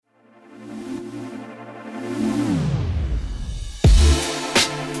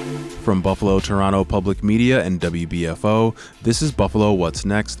From Buffalo Toronto Public Media and WBFO, this is Buffalo What's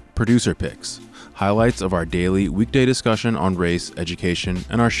Next Producer Picks, highlights of our daily weekday discussion on race, education,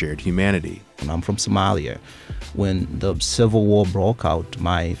 and our shared humanity. I'm from Somalia. When the Civil War broke out,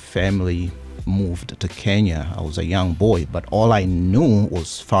 my family moved to Kenya. I was a young boy, but all I knew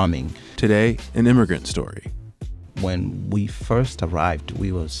was farming. Today, an immigrant story. When we first arrived,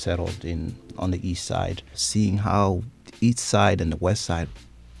 we were settled on the east side. Seeing how the east side and the west side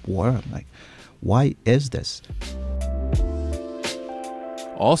were, like, why is this?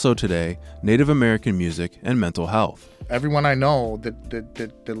 Also today, Native American music and mental health. Everyone I know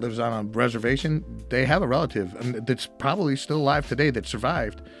that lives on a reservation, they have a relative and that's probably still alive today that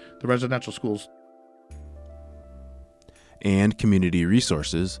survived the residential schools. And community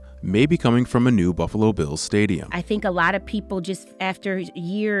resources may be coming from a new Buffalo Bills stadium. I think a lot of people just after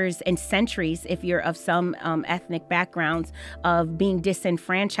years and centuries, if you're of some ethnic backgrounds of being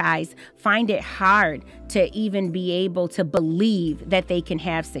disenfranchised, find it hard to even be able to believe that they can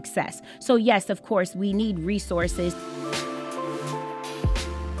have success. So yes, of course, we need resources.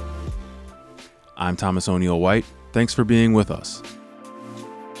 I'm Thomas O'Neill White. Thanks for being with us.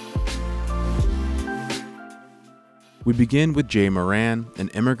 We begin with Jay Moran, an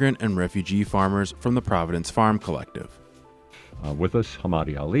immigrant and refugee farmers from the Providence Farm Collective. With us,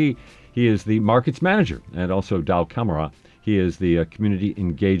 Hamadi Ali. He is the markets manager, and also Kamara. He is the community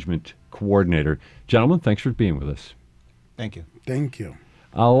engagement coordinator. Gentlemen, thanks for being with us. Thank you. Thank you.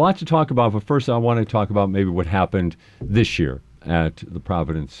 A lot to talk about, but first I want to talk about maybe what happened this year at the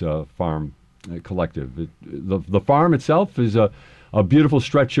Providence Farm Collective. The farm itself is a beautiful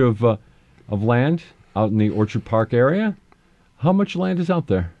stretch of land out in the Orchard Park area. How much land is out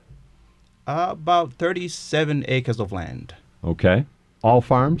there? About 37 acres of land. Okay. All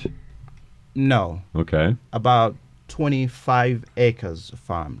farmed? No. Okay. About 25 acres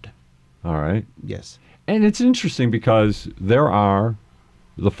farmed. All right. Yes. And it's interesting because the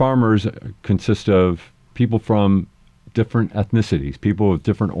farmers consist of people from different ethnicities, people with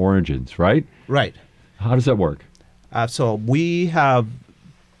different origins, right? Right. How does that work? So we have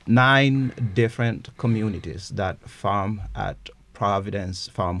 9 different communities that farm at Providence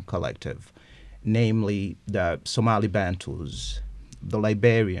Farm Collective, namely the Somali Bantus, the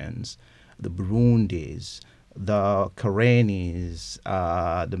Liberians, the Burundis, the Karenis,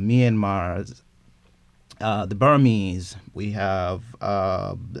 the Myanmars, the Burmese. We have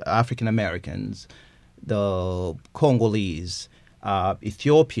African Americans, the Congolese,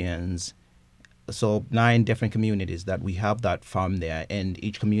 Ethiopians. So 9 different communities that we have that farm there, and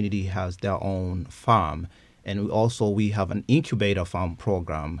each community has their own farm. And we have an incubator farm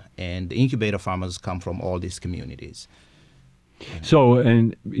program, and the incubator farmers come from all these communities. So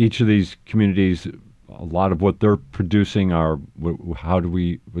in each of these communities, a lot of what they're producing are,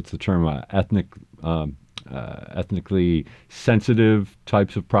 what's the term, ethnically sensitive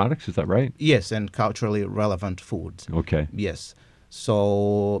types of products, is that right? Yes, and culturally relevant foods. Okay. Yes.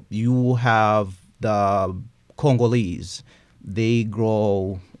 So you have the Congolese. They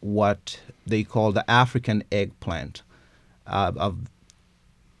grow what they call the African eggplant. There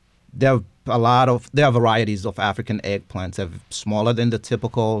are varieties of African eggplants. They're smaller than the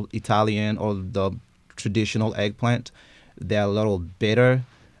typical Italian or the traditional eggplant. They're a little bitter,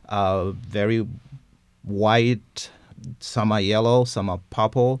 very white. Some are yellow, some are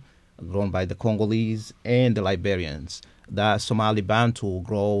purple, grown by the Congolese and the Liberians. The Somali Bantu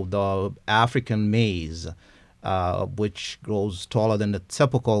grow the African maize, which grows taller than the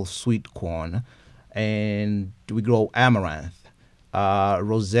typical sweet corn. And we grow amaranth.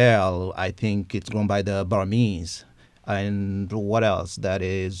 Roselle, I think it's grown by the Burmese. And what else that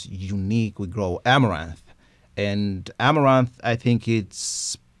is unique? We grow amaranth. And amaranth, I think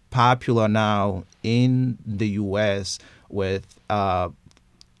it's popular now in the U.S. with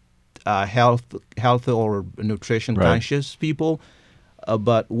health or nutrition conscious people.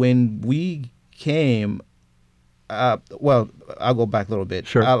 But when we came, I'll go back a little bit.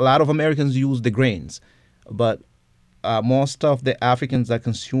 Sure. A lot of Americans use the grains, but most of the Africans that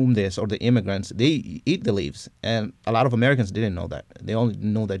consume this, or the immigrants, they eat the leaves. And a lot of Americans didn't know that. They only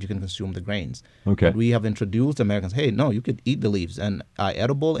know that you can consume the grains. Okay. But we have introduced Americans, hey, no, you could eat the leaves and are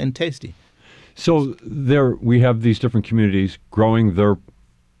edible and tasty. So we have these different communities growing their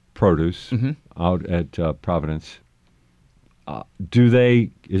produce out at Providence. Are they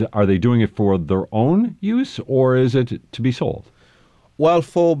doing it for their own use, or is it to be sold? Well,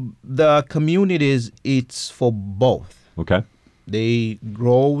 for the communities, it's for both. Okay. They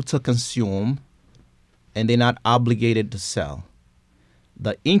grow to consume, and they're not obligated to sell.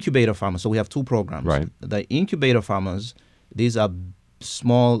 The incubator farmers, so we have 2 programs. Right. The incubator farmers, these are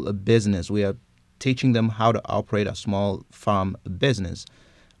small business. We are teaching them how to operate a small farm business,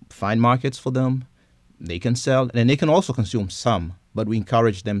 find markets for them. They can sell, and they can also consume some, but we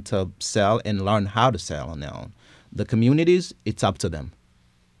encourage them to sell and learn how to sell on their own. The communities, it's up to them.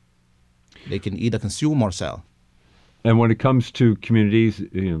 They can either consume or sell. And when it comes to communities,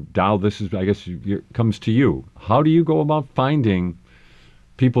 Dow, this is, I guess, comes to you. How do you go about finding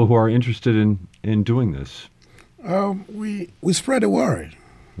people who are interested in doing this? We spread the word.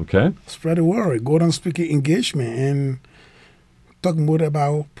 Okay. Spread the word. Go down speaking engagement and talk more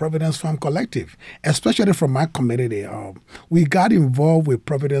about Providence Farm Collective, especially from my community. We got involved with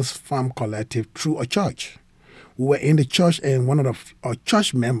Providence Farm Collective through a church. We were in the church, and one of our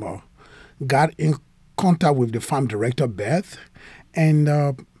church members got in contact with the farm director, Beth, and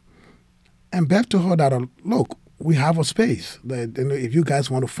Beth told her that, look, we have a space that if you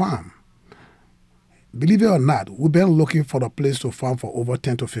guys want to farm. Believe it or not, we've been looking for a place to farm for over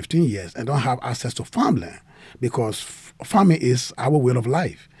 10 to 15 years and don't have access to farmland because farming is our way of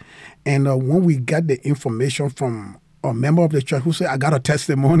life. And when we got the information from a member of the church who said, I got a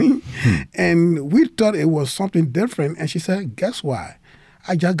testimony, and we thought it was something different, and she said, guess what?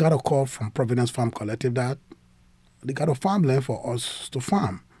 I just got a call from Providence Farm Collective that they got a farmland for us to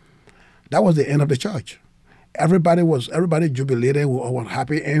farm. That was the end of the church. Everybody jubilated, we all were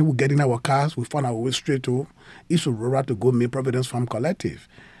happy, and we get in our cars, we found our way straight to East Aurora to go meet Providence Farm Collective.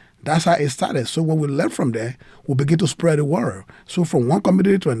 That's how it started. So when we left from there, we began to spread the word. So from one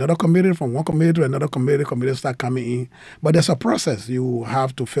community to another community, from one community to another community, communities start coming in. But there's a process. You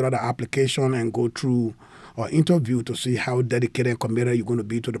have to fill out the application and go through an interview to see how dedicated and committed you're going to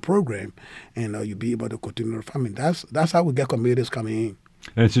be to the program, and you'll be able to continue the farming. That's how we get communities coming in.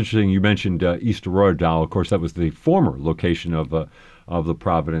 And it's interesting, you mentioned East Aurora, Dow. Of course, that was the former location of the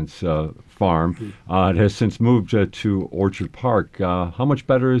Providence farm. It has since moved to Orchard Park. How much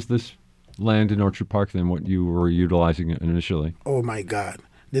better is this land in Orchard Park than what you were utilizing initially? Oh, my God.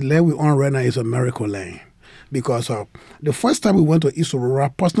 The land we own right now is a miracle land. Because the first time we went to East Aurora,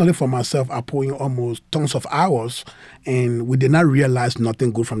 personally for myself, I put in almost tons of hours, and we did not realize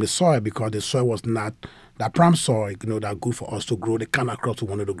nothing good from the soil because the soil was not that prime soil, that good for us to grow the kind of crops we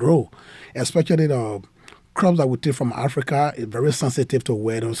wanted to grow. Especially the crops that we take from Africa is very sensitive to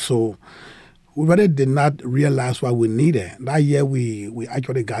weather, so we really did not realize what we needed. That year, we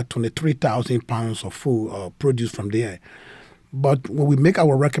actually got 23,000 pounds of food produced from there. But when we make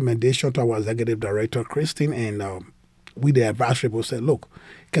our recommendation to our executive director, Christine, and we, the advisory board, said, look,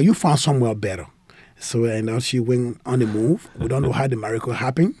 can you find somewhere better? So she went on the move. We don't know how the miracle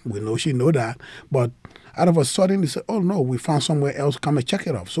happened. We know she know that. But out of a sudden, they said, oh, no, we found somewhere else. Come and check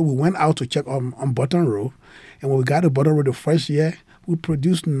it out. So we went out to check on Button Road. And when we got to Button Road the first year, we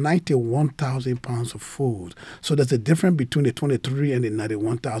produced 91,000 pounds of food. So there's a difference between the 23 and the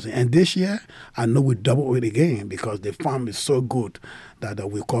 91,000. And this year, I know we double it again because the farm is so good that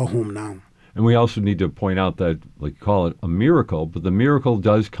we call home now. And we also need to point out that, like you call it a miracle, but the miracle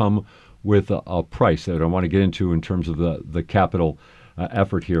does come with a price that I want to get into in terms of the capital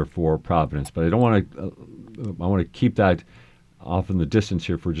effort here for Providence. But I don't want to. I want to keep that off in the distance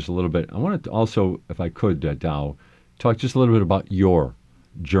here for just a little bit. I want to also, if I could, Dow, talk just a little bit about your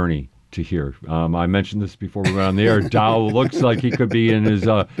journey to here. I mentioned this before we went on the air. Dow looks like he could be in his,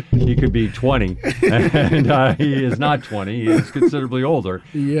 he could be 20, and he is not 20. He is considerably older.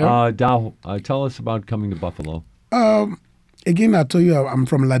 Yeah. Dow, tell us about coming to Buffalo. Again, I told you I'm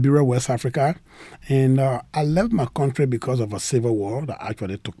from Liberia, West Africa, and I left my country because of a civil war that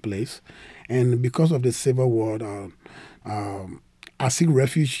actually took place. And because of the civil war, I seek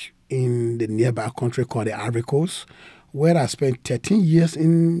refuge in the nearby country called the Ivory Coast, where I spent 13 years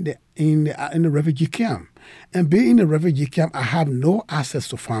in the refugee camp. And being in the refugee camp, I have no access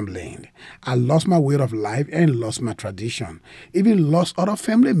to farmland. I lost my way of life and lost my tradition. Even lost other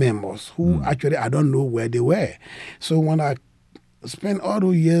family members who actually I don't know where they were. So when I spent all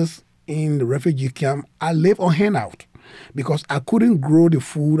those years in the refugee camp, I lived on handout because I couldn't grow the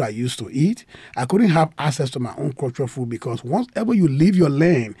food I used to eat. I couldn't have access to my own cultural food because once ever you leave your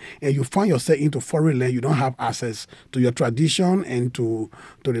land and you find yourself into foreign land, you don't have access to your tradition and to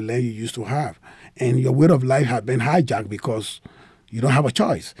the land you used to have. And your way of life has been hijacked because you don't have a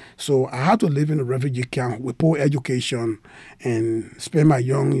choice. So I had to live in a refugee camp with poor education and spend my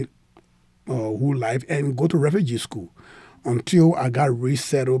young whole life and go to refugee school until I got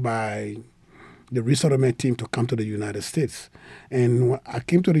resettled by the resettlement team to come to the United States. And when I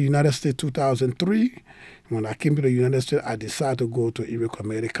came to the United States 2003, when I came to the United States, I decided to go to Erie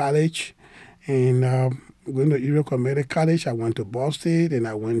Community College. And going to Erie Community College, I went to Ball State and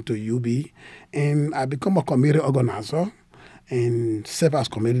I went to UB. And I became a community organizer. and serve as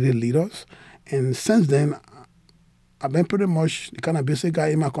community leaders. And since then, I've been pretty much the kind of basic guy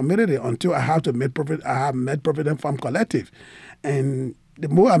in my community until I have met Providence Farm Collective. And the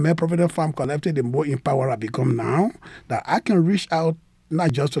more I met Providence Farm Collective, the more empowered I become now, that I can reach out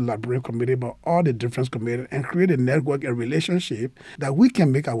not just to the Liberian community, but all the different communities and create a network and relationship that we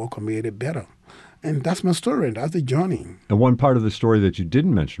can make our community better. And that's my story. That's the journey. And one part of the story that you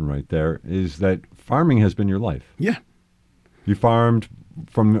didn't mention right there is that farming has been your life. Yeah. You farmed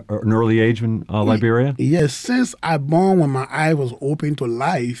from an early age in Liberia? Yes. Since I born, when my eye was open to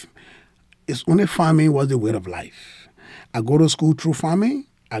life, it's only farming was the way of life. I go to school through farming.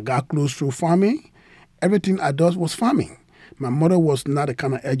 I got close through farming. Everything I did was farming. My mother was not a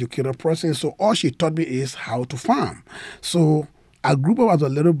kind of educated person, so all she taught me is how to farm. So I grew up as a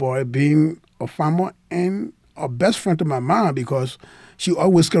little boy being a farmer and a best friend to my mom because she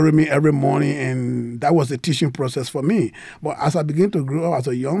always carried me every morning, and that was the teaching process for me. But as I began to grow up as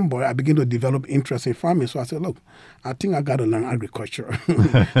a young boy, I began to develop interest in farming. So I said, look, I think I got to learn agriculture.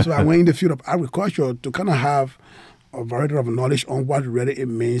 So I went in the field of agriculture to kind of have a variety of knowledge on what really it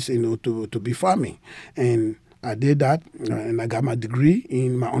means, to be farming. And I did that, and I got my degree,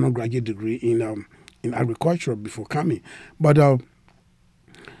 my undergraduate degree in agriculture before coming. But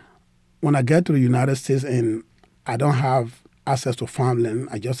when I get to the United States and I don't have access to farmland,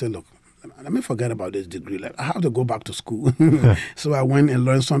 I just said, look, let me forget about this degree. Like, I have to go back to school. So I went and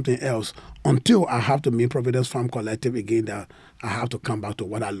learned something else until I have to meet Providence Farm Collective again, that I have to come back to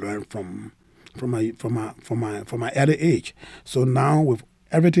what I learned from my early age. So now with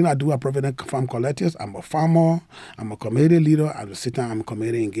everything I do at Providence Farm Collective, I'm a farmer, I'm a community leader, I'm a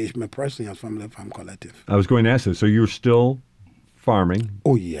community engagement person at Providence Farm Collective. I was going to ask this. So you're still farming?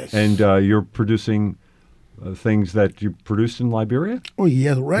 Oh, yes. And you're producing things that you produced in Liberia? Oh,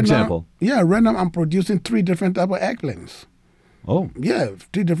 yes. Right now I'm producing 3 different types of eggplants. Oh. Yeah,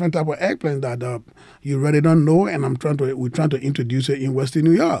 3 different types of eggplants that you really don't know, and we're trying to introduce it in Western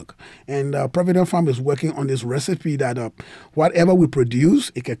New York. And Providence Farm is working on this recipe that whatever we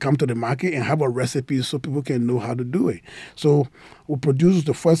produce, it can come to the market and have a recipe so people can know how to do it. So we produce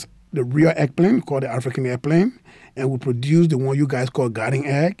the real eggplant called the African eggplant, and we produce the one you guys call garden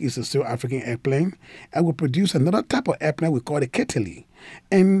egg. It's a still African eggplant. And we produce another type of eggplant we call the kettle.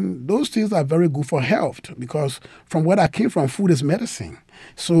 And those things are very good for health because from where I came from, food is medicine.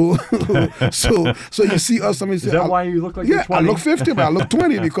 So you see us. Is that why you look like you're 20? I look 50, but I look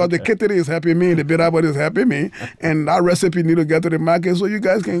 20 because the kettle is helping me, the bitter body is helping me, and that recipe need to get to the market so you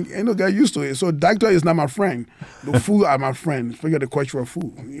guys can get used to it. So doctor is not my friend. The food are my friend. Forget the question of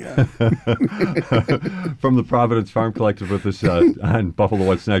food. Yeah. From the Providence Farm Collective with us on Buffalo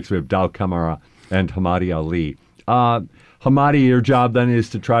What's Next, we have Dow Kamara and Hamadi Ali. Hamadi, your job then is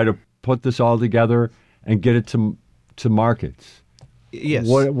to try to put this all together and get it to markets. Yes.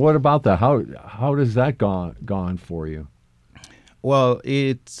 What about that? How does that gone for you? Well,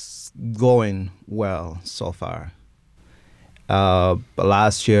 it's going well so far.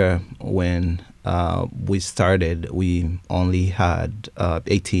 Last year when we started, we only had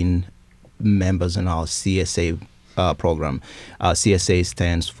 18 members in our CSA program. CSA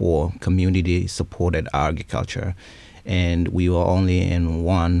stands for Community Supported Agriculture. And we were only in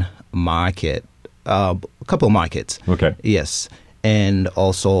one market, a couple of markets. Okay. Yes. And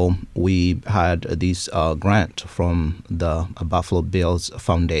also we had this grant from the Buffalo Bills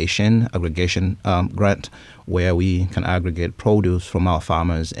Foundation, aggregation grant, where we can aggregate produce from our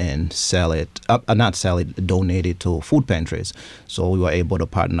farmers and sell it, donate it to food pantries. So we were able to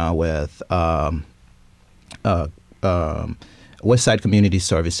partner with Westside Community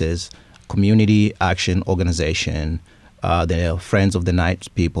Services, Community Action Organization, the Friends of the Night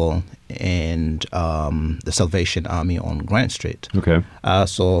people, and the Salvation Army on Grant Street. Okay.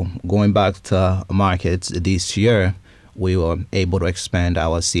 So going back to markets this year, we were able to expand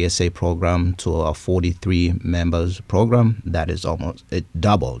our CSA program to a 43 members program. That is it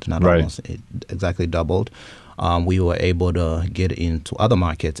doubled, not right. Almost, it exactly doubled. We were able to get into other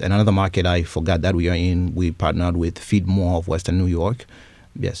markets. And another market I forgot that we are in, we partnered with Feed More of Western New York.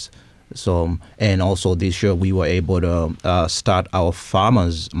 Yes. So, and also this year we were able to start our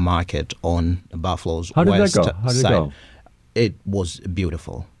farmers market on Buffalo's west side. How did it go? It was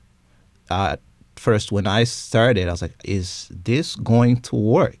beautiful. First, when I started, I was like, is this going to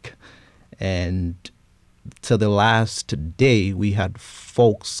work? And to the last day, we had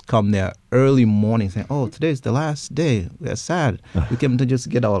folks come there early morning saying, oh, today's the last day. We're sad. We came to just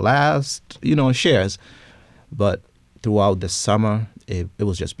get our last, shares. But throughout the summer, it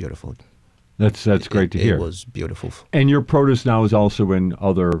was just beautiful. That's great to hear. It was beautiful. And your produce now is also in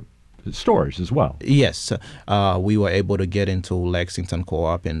other stores as well. Yes, we were able to get into Lexington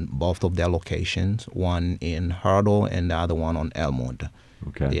Co-op in both of their locations, one in Hurdle and the other one on Elmwood.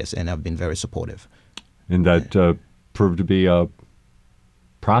 Okay. Yes, and have been very supportive. And that proved to be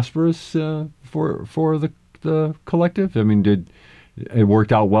prosperous for the collective? I mean, did it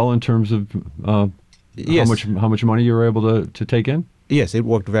worked out well in terms of Yes. how much money you were able to take in? Yes, it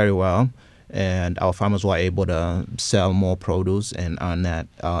worked very well, and our farmers were able to sell more produce and earn that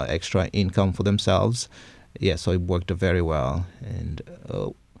extra income for themselves. Yeah, so it worked very well. And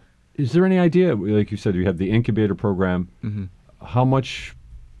Is there any idea, like you said, you have the incubator program, how much,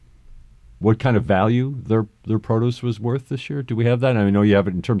 what kind of value their produce was worth this year? Do we have that? I know you have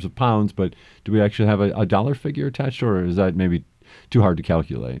it in terms of pounds, but do we actually have a dollar figure attached, or is that maybe too hard to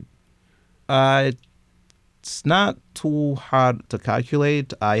calculate? It's not too hard to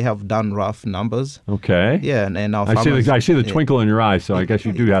calculate. I have done rough numbers. Okay. Yeah, and our I farmers, see the twinkle in your eye, so I guess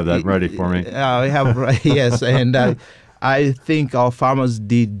you do have that ready for me. I have, yes, and I think our farmers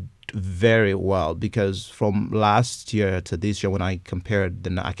did very well, because from last year to this year, when I compared,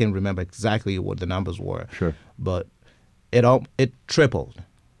 I can't remember exactly what the numbers were. Sure. But it tripled.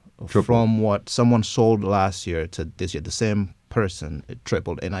 From what someone sold last year to this year. The same person, it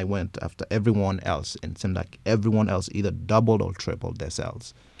tripled, and I went after everyone else, and it seemed like everyone else either doubled or tripled their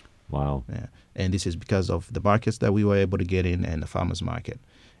sales. Wow. Yeah. And this is because of the markets that we were able to get in, and the farmers market.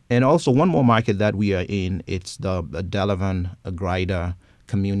 And also one more market that we are in, it's the Delavan Grider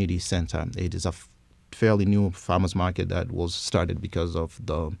Community Center. It is a fairly new farmers market that was started because of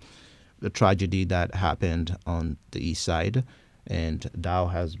the tragedy that happened on the east side. And Dow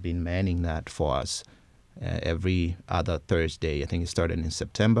has been manning that for us every other Thursday. I think it started in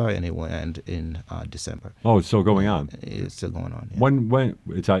September and it will end in December. Oh, it's still going on. It's still going on. Yeah. When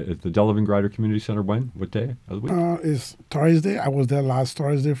it's at the Delavan Grider Community Center? When? What day of the week? It's Thursday. I was there last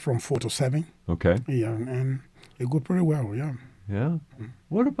Thursday from 4 to 7. Okay. Yeah, and it go pretty well. Yeah. Yeah.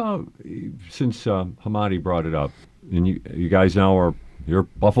 What about, since Hamadi brought it up, and you guys now you're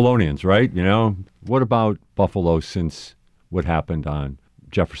Buffalonians, right? You know, what about Buffalo since what happened on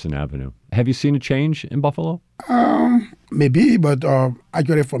Jefferson Avenue? Have you seen a change in Buffalo? Maybe, but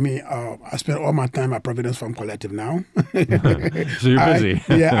actually for me, I spend all my time at Providence Farm Collective now. So you're busy.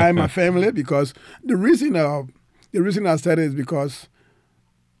 I'm a family, because the reason I said it is because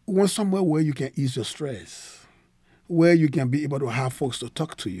we want somewhere where you can ease your stress, where you can be able to have folks to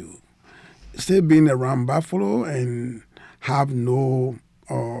talk to you. Still being around Buffalo and have no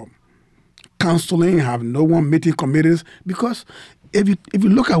counseling, have no one meeting committees, because if you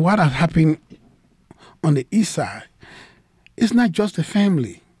look at what has happened on the east side, it's not just the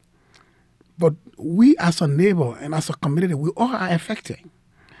family, but we as a neighbor and as a community, we all are affected.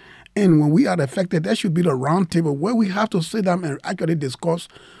 And when we are affected, there should be the round table where we have to sit down and actually discuss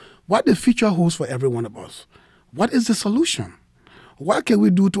what the future holds for every one of us. What is the solution? What can we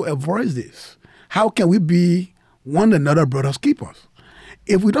do to avoid this? How can we be one another brother's keepers?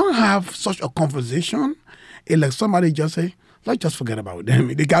 If we don't have such a conversation, it's like somebody just say, let's just forget about them.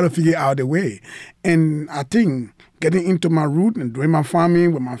 They got to figure out a way. And I think getting into my root and doing my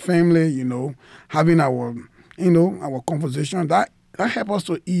farming with my family, having our conversation, that helps us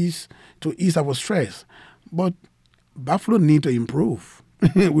to ease our stress. But Buffalo need to improve.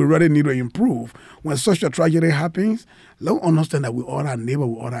 We really need to improve. When such a tragedy happens, let's understand that we all are neighbors,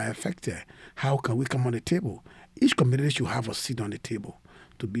 we all are affected. How can we come on the table? Each community should have a seat on the table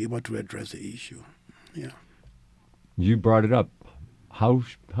to be able to address the issue. Yeah. You brought it up. How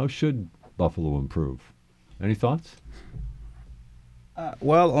should Buffalo improve? Any thoughts?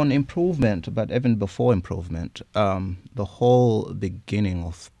 Well, on improvement, but even before improvement, the whole beginning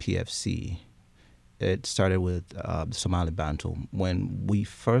of PFC, it started with the Somali Bantu. When we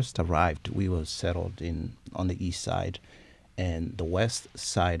first arrived, we were settled on the east side and the west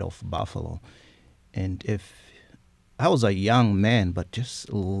side of Buffalo. And I was a young man, but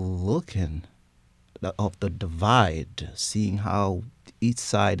just looking of the divide, seeing how the east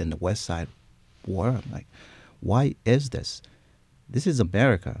side and the west side were, I'm like, why is this? This is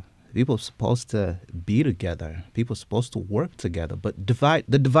America. People are supposed to be together. People are supposed to work together. But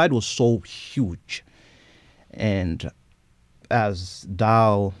the divide was so huge. And as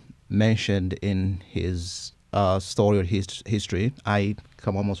Dow mentioned in his story or his history, I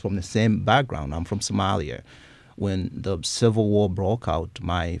come almost from the same background. I'm from Somalia. When the Civil War broke out,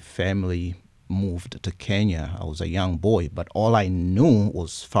 my family moved to Kenya. I was a young boy, but all I knew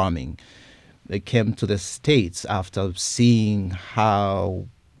was farming. They came to the States after seeing how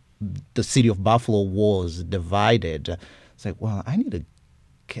the city of Buffalo was divided. It's like, well, I need to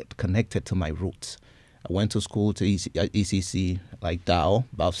get connected to my roots. went to school to ECC, like Dow,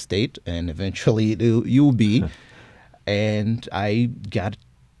 Buff State, and eventually to UB. And I got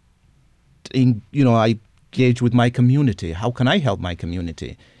I engaged with my community. How can I help my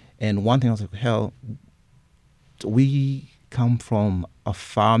community? And one thing I was like, hell, we come from a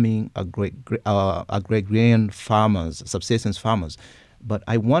farming, agrarian farmers, subsistence farmers. But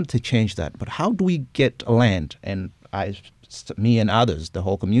I want to change that. But how do we get land? And me and others, the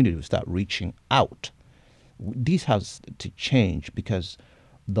whole community, will start reaching out. This has to change because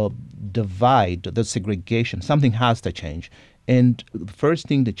the divide, the segregation, something has to change. And the first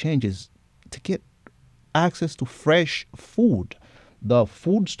thing to change is to get access to fresh food. The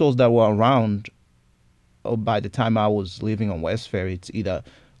food stores that were around by the time I was living on West Ferry, it's either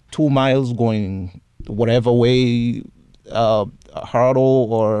 2 miles going whatever way,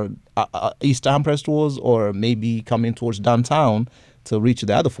 Hurdle or East Amherst was, or maybe coming towards downtown to reach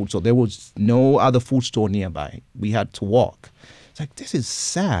the other food store. There was no other food store nearby. We had to walk. It's like, this is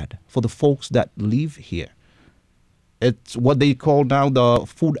sad for the folks that live here. It's what they call now the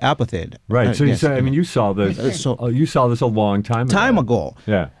food apathy. Right. So yes. you saw this. You saw this a long time ago.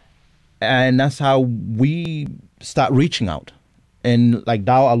 Yeah. And that's how we start reaching out. And like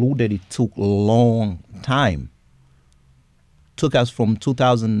Dow alluded, it took a long time. Took us from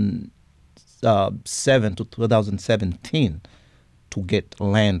 2007 to 2017 to get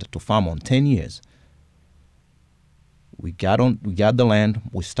land to farm on. 10 years. We got the land,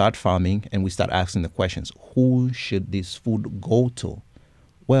 we start farming, and we start asking the questions. Who should this food go to?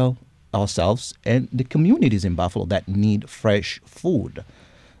 Well, ourselves and the communities in Buffalo that need fresh food.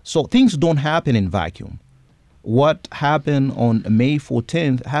 So things don't happen in vacuum. What happened on May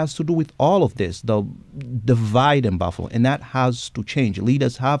 14th has to do with all of this, the divide in Buffalo, and that has to change.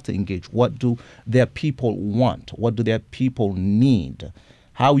 Leaders have to engage. What do their people want? What do their people need?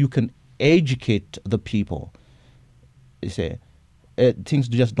 How you can educate the people. You say, things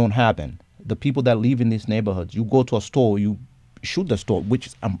just don't happen. The people that live in these neighborhoods, you go to a store, you shoot the store, which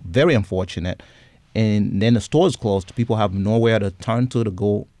is very unfortunate, and then the store is closed. People have nowhere to turn to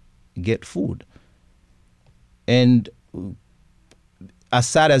go get food. And as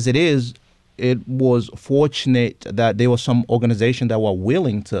sad as it is, it was fortunate that there was some organization that were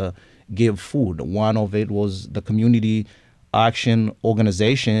willing to give food. One of it was the Community Action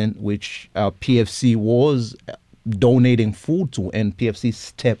Organization, which PFC was donating food to, and PFC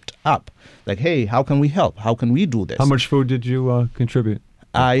stepped up. Like, hey, how can we help? How can we do this? How much food did you contribute?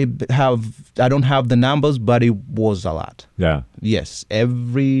 I don't have the numbers, but it was a lot. Yeah. Yes.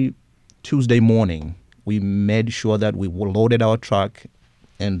 Every Tuesday morning, we made sure that we loaded our truck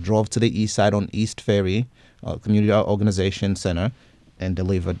and drove to the east side on East Ferry, Community Organization Center, and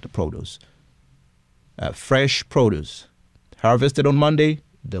delivered the produce. Fresh produce. Harvested on Monday,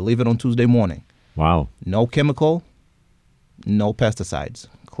 delivered on Tuesday morning. Wow. No chemical, no pesticides.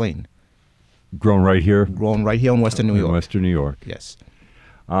 Clean. Grown right here? Grown right here in Western New York. In Western New York. Yes.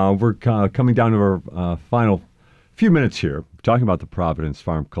 We're coming down to our final few minutes here, talking about the Providence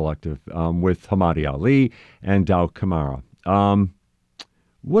Farm Collective with Hamadi Ali and Dow Kamara.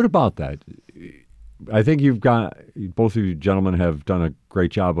 What about that? I think both of you gentlemen have done a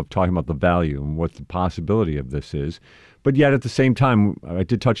great job of talking about the value and what the possibility of this is. But yet at the same time, I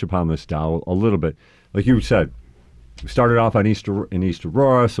did touch upon this, Dow, a little bit. Like you said, we started off in East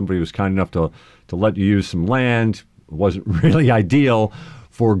Aurora. Somebody was kind enough to let you use some land. It wasn't really ideal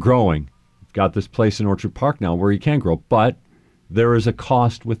for growing. You've got this place in Orchard Park now where you can grow, but there is a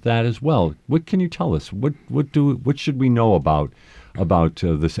cost with that as well. What can you tell us? What should we know about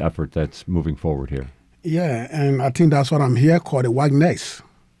this effort that's moving forward here? Yeah, and I think that's what I'm here called it. What next?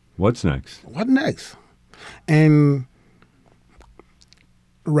 What's next? What next? And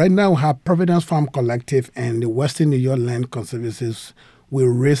right now, we have Providence Farm Collective and the Western New York Land Conservancies will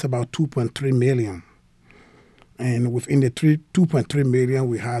raise about $2.3 million. And within the $2.3 million,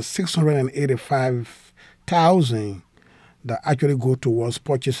 we have $685,000 that actually go towards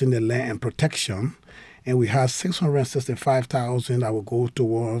purchasing the land and protection. And we have $665,000 that will go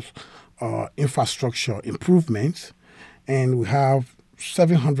towards infrastructure improvements. And we have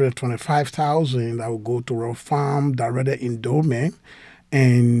 $725,000 that will go toward farm directed endowment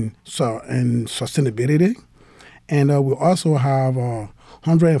and sustainability. And we also have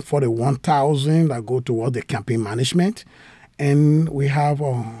 $141,000 that go toward the campaign management. And we have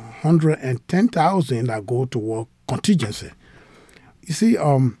 $110,000 that go toward contingency. You see,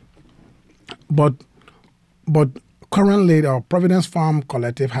 but currently the Providence Farm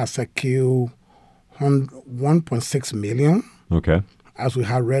Collective has secured $1.6 million. Okay. As we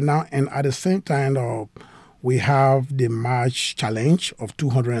have right now. And at the same time, We have the March challenge of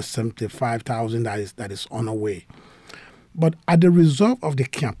 275,000 that is on our way. But as the result of the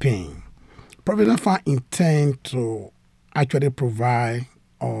campaign, Providence Farm intends to actually provide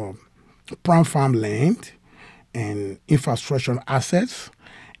prime farm land and infrastructure assets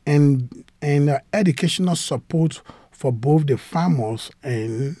and educational support for both the farmers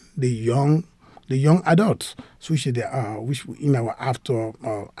and the young adults, which in our after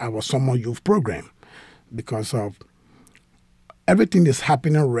our summer youth program, because of everything that's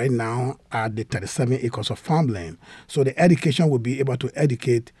happening right now at the 37 acres of farmland. So the education will be able to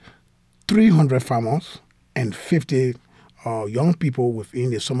educate 300 farmers and 50 young people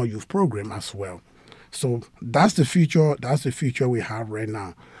within the summer youth program as well. So that's the future. That's the future we have right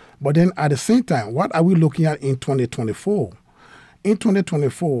now. But then at the same time, what are we looking at in 2024? In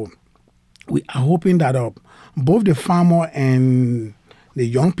 2024, we are hoping that both the farmer and the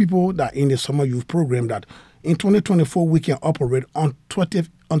young people that in the summer youth program, that in 2024 we can operate on 20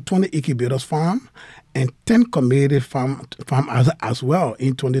 incubators farm and 10 community farm as well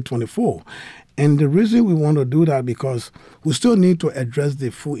in 2024. And the reason we want to do that because we still need to address the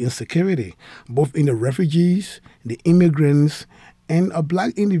food insecurity, both in the refugees, the immigrants, and a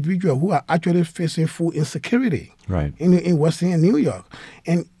black individual who are actually facing food insecurity in Western New York.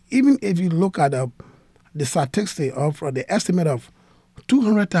 And even if you look at the statistic of the estimate of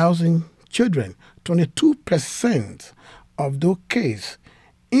 200,000 children, 22% of those kids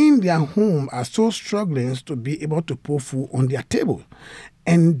in their home are still struggling to be able to put food on their table.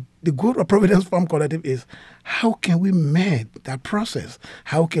 And the goal of Providence Farm Collective is how can we make that process?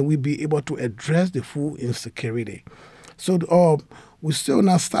 How can we be able to address the food insecurity? So we're still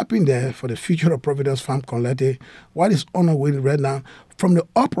not stopping there for the future of Providence Farm Collective. What is on our way right now, from the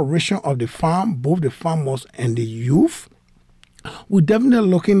operation of the farm, both the farmers and the youth, we're definitely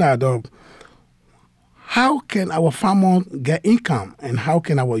looking at how can our farmers get income and how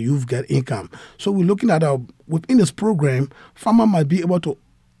can our youth get income. So we're looking at within this program, farmers might be able to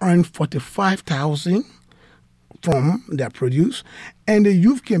earn $45,000 from their produce, and the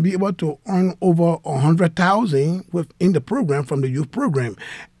youth can be able to earn over $100,000 within the program from the youth program.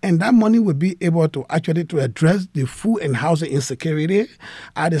 And that money would be able to actually to address the food and housing insecurity.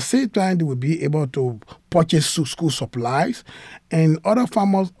 At the same time, they would be able to purchase school supplies, and other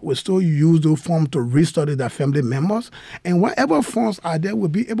farmers will still use those funds to restudy their family members. And whatever funds are there will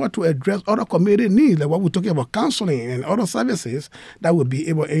be able to address other community needs, like what we're talking about, counseling and other services that will be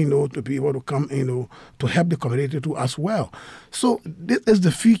able, to be able to come, to help the community too as well. So this is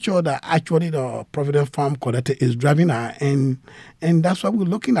the future that actually the Providence Farm Collective is driving at, and that's what we're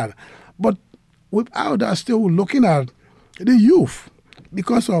looking at. But without that, still we're looking at the youth,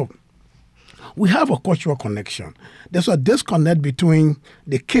 because we have a cultural connection. There's a disconnect between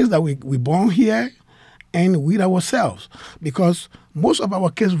the kids that we born here and with ourselves, because most of our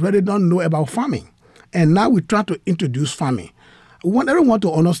kids really don't know about farming. And now we try to introduce farming. We want everyone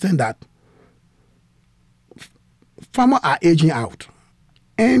to understand that farmers are aging out.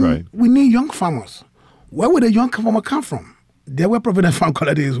 And we need young farmers. Where would the young farmer come from? That's where Providence Farm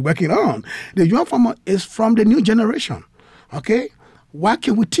Collective is working on. The young farmer is from the new generation. Okay? What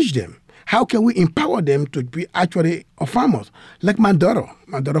can we teach them? How can we empower them to be actually farmers? Like my daughter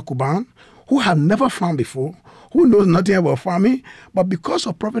Koban, who have never farmed before, who knows nothing about farming, but because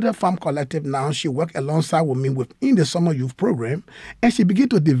of Providence Farm Collective now, she works alongside with me within the summer youth program, and she began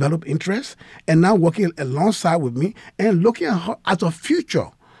to develop interest, and now working alongside with me and looking at her as a future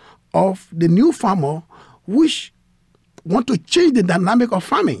of the new farmer, which want to change the dynamic of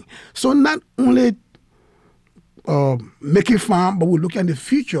farming. So not only making farm, but we're looking at the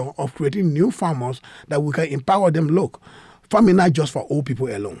future of creating new farmers that we can empower them. Look, farming not just for old people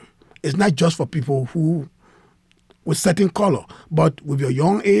alone. It's not just for people who with certain color, but with your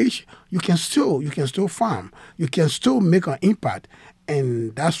young age, you can still farm. You can still make an impact,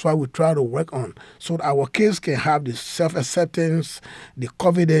 and that's why we try to work on, so that our kids can have the self-acceptance, the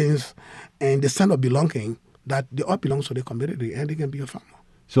confidence, and the sense of belonging that they all belong to the community, and they can be a farmer.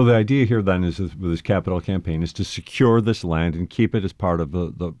 So the idea here then is, with this capital campaign, is to secure this land and keep it as part of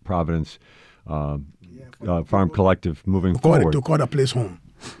the Providence Farm Collective moving forward. To call the place home.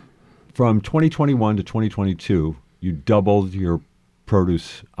 From 2021 to 2022, you doubled your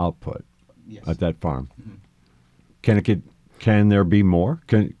produce output at that farm. Mm-hmm. Can there be more?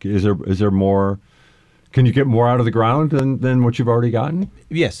 Is there more? Can you get more out of the ground than what you've already gotten?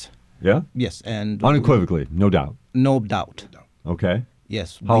 Yes. Yeah? Yes. And unequivocally, no doubt. No doubt. Okay.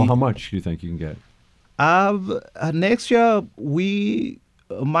 Yes. How much do you think you can get? Next year, we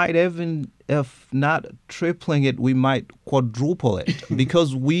might even, if not tripling it, we might quadruple it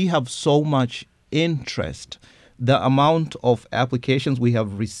because we have so much interest. The amount of applications we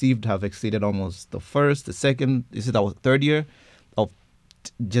have received have exceeded almost the first, the second, this is our third year of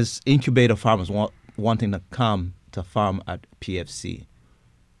just incubator farmers wanting to come to farm at PFC.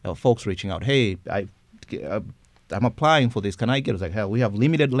 Folks reaching out, hey, I'm applying for this. Can I get it? It's like, hell, we have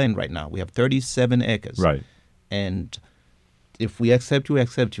limited land right now. We have 37 acres. Right. And if we accept you, we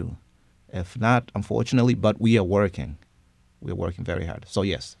accept you. If not, unfortunately, but we are working. We're working very hard. So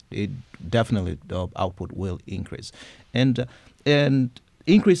yes, it definitely the output will increase, and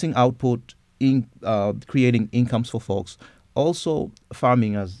increasing output in creating incomes for folks. Also,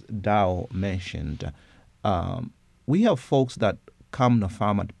 farming, as Dow mentioned, we have folks that come to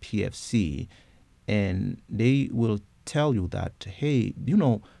farm at PFC, and they will tell you that, hey,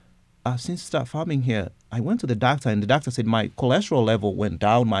 since I started farming here, I went to the doctor, and the doctor said my cholesterol level went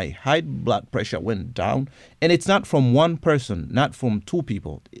down, my high blood pressure went down. And it's not from one person, not from two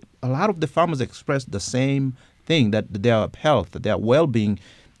people. A lot of the farmers express the same thing, that their health, their well-being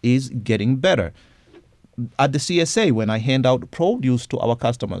is getting better. At the CSA, when I hand out produce to our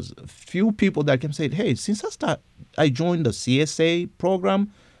customers, few people that can say, hey, since I joined the CSA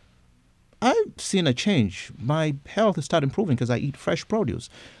program, I've seen a change. My health has started improving because I eat fresh produce.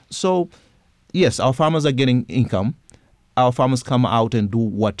 So, yes, our farmers are getting income. Our farmers come out and do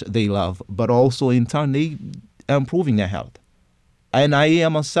what they love, but also in turn, they are improving their health. And I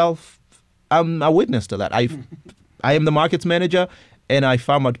am I'm a witness to that. I am the markets manager, and I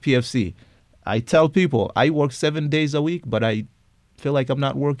farm at PFC. I tell people I work 7 days a week, but I feel like I'm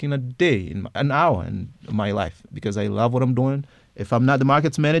not working a day, an hour in my life, because I love what I'm doing. If I'm not the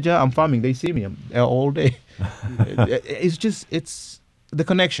markets manager, I'm farming. They see me. I'm there all day. It's the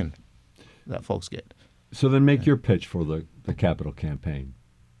connection that folks get. So then make your pitch for the capital campaign.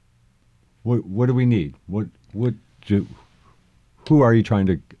 What do we need? Who are you trying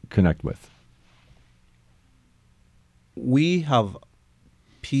to connect with? We have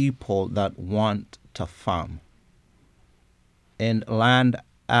people that want to farm. And land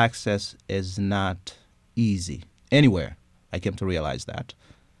access is not easy anywhere. I came to realize that.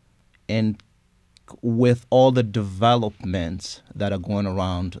 And with all the developments that are going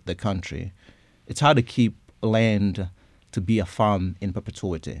around the country, it's hard to keep land to be a farm in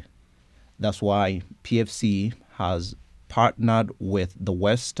perpetuity. That's why PFC has partnered with the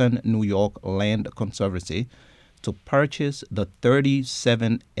Western New York Land Conservancy to purchase the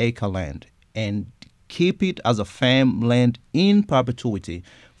 37-acre land and keep it as a farmland in perpetuity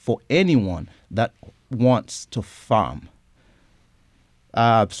for anyone that wants to farm.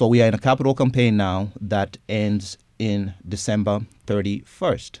 So we are in a capital campaign now that ends in December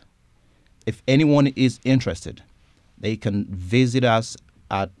 31st. If anyone is interested, they can visit us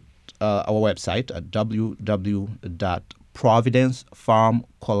at our website at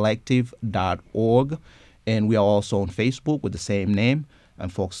www.providencefarmcollective.org. And we are also on Facebook with the same name,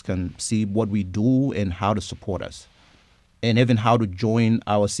 and folks can see what we do and how to support us, and even how to join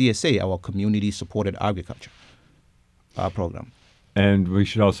our CSA, our Community Supported Agriculture program. And we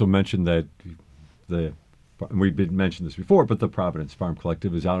should also mention that we've mentioned this before, but the Providence Farm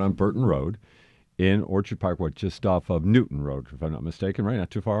Collective is out on Burton Road in Orchard Park, just off of Newton Road, if I'm not mistaken, right?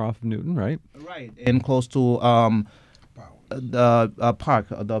 Not too far off of Newton, right? Right, and close to the park,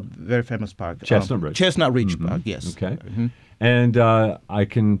 the very famous park. Chestnut Ridge. Chestnut Ridge Park, yes. Okay. Mm-hmm. And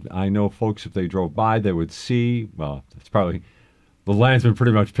I know folks, if they drove by, they would see, well, it's probably, the land's been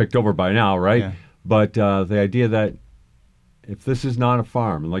pretty much picked over by now, right? Yeah. But the idea that if this is not a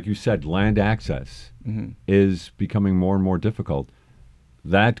farm, and like you said, land access is becoming more and more difficult,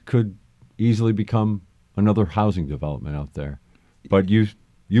 that could easily become another housing development out there. But you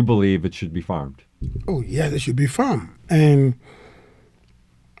believe it should be farmed. Oh, yes, it should be farmed. And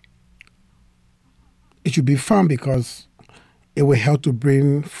it should be farmed because it will help to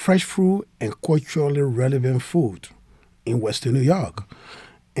bring fresh fruit and culturally relevant food in Western New York.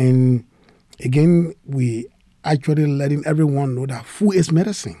 And again, we actually letting everyone know that food is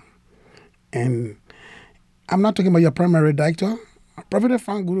medicine. And I'm not talking about your primary doctor. Providence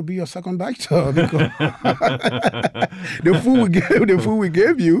Farm will be your second doctor because the food we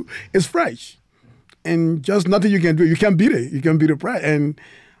gave you is fresh. And just nothing you can do. You can't beat it. You can beat the price. And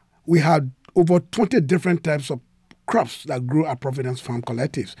we had over 20 different types of crops that grew at Providence Farm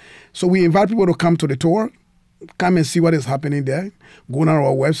Collective. So we invite people to come to the tour, come and see what is happening there, go on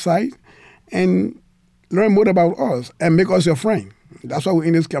our website, and learn more about us and make us your friend. That's why we're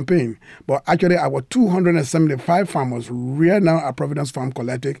in this campaign. But actually, our 275 farmers right now at Providence Farm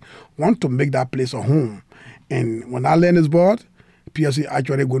Collective want to make that place a home. And when that land is bought, PSC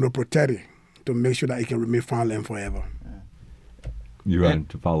actually going to protect it to make sure that it can remain farmland forever. You want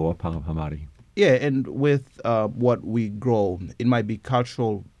to follow up, Hamadi? Yeah, and with what we grow, it might be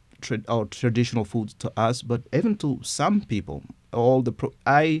cultural or traditional foods to us, but even to some people,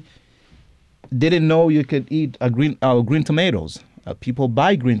 I didn't know you could eat green tomatoes. People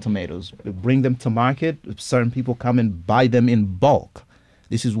buy green tomatoes, bring them to market. Certain people come and buy them in bulk.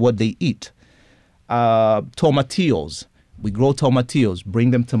 This is what they eat. Tomatillos. We grow tomatillos,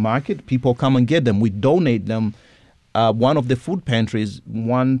 bring them to market. People come and get them. We donate them. One of the food pantries,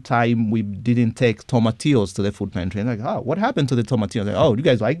 one time we didn't take tomatillos to the food pantry. And like, what happened to the tomatillos? Like, do you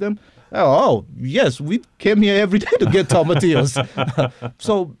guys like them? Oh, yes, we came here every day to get tomatillos.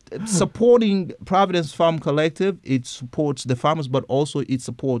 So supporting Providence Farm Collective, it supports the farmers, but also it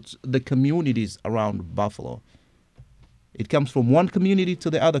supports the communities around Buffalo. It comes from one community to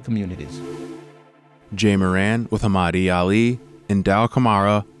the other communities. Jay Moran with Hamadi Ali and Dow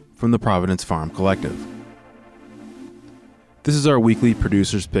Kamara from the Providence Farm Collective. This is our weekly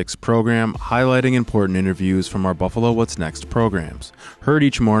Producers Picks program, highlighting important interviews from our Buffalo What's Next programs, heard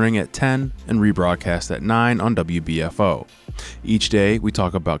each morning at 10 and rebroadcast at 9 on WBFO. Each day, we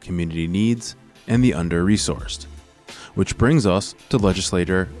talk about community needs and the under-resourced. Which brings us to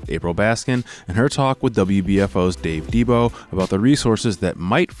legislator April Baskin and her talk with WBFO's Dave Debo about the resources that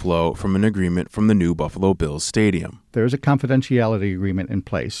might flow from an agreement from the new Buffalo Bills Stadium. There's a confidentiality agreement in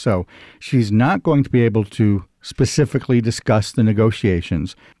place, so she's not going to be able to specifically discuss the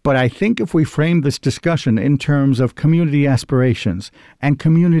negotiations. But I think if we frame this discussion in terms of community aspirations and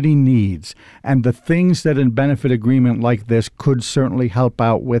community needs and the things that a benefit agreement like this could certainly help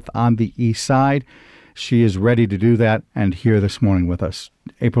out with on the east side, she is ready to do that and here this morning with us.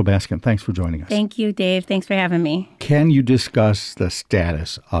 April Baskin, thanks for joining us. Thank you, Dave. Thanks for having me. Can you discuss the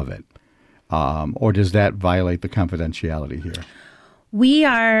status of it? Or does that violate the confidentiality here? We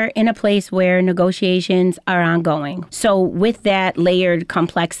are in a place where negotiations are ongoing. So with that layered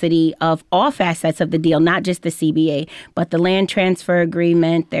complexity of all facets of the deal, not just the CBA, but the land transfer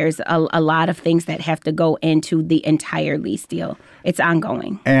agreement, there's a lot of things that have to go into the entire lease deal. It's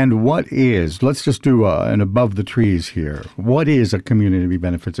ongoing. And let's just do an above the trees here. What is a community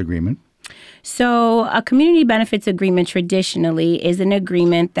benefits agreement? So a community benefits agreement traditionally is an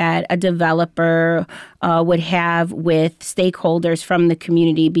agreement that a developer would have with stakeholders from the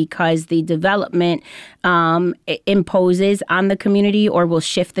community because the development imposes on the community or will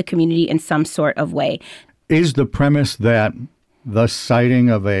shift the community in some sort of way. Is the premise that the siting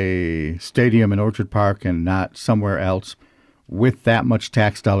of a stadium in Orchard Park and not somewhere else with that much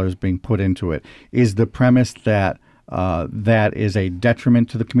tax dollars being put into it, is the premise that that is a detriment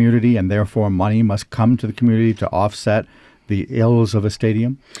to the community and therefore money must come to the community to offset the ills of a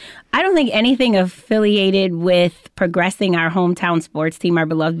stadium? I don't think anything affiliated with progressing our hometown sports team, our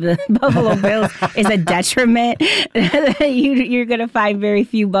beloved Buffalo Bills, is a detriment. You're going to find very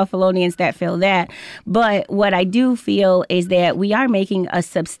few Buffalonians that feel that. But what I do feel is that we are making a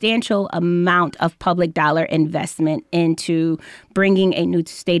substantial amount of public dollar investment into bringing a new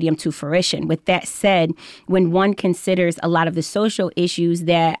stadium to fruition. With that said, when one considers a lot of the social issues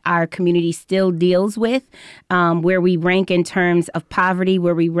that our community still deals with, where we rank in terms of poverty,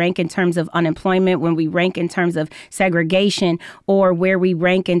 where we rank in terms of unemployment, when we rank in terms of segregation, or where we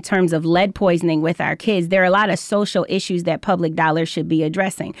rank in terms of lead poisoning with our kids, there are a lot of social issues that public dollars should be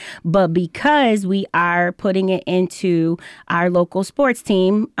addressing. But because we are putting it into our local sports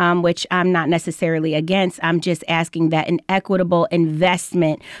team, which I'm not necessarily against, I'm just asking that an equitable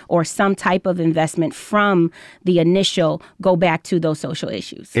investment or some type of investment from the initial go back to those social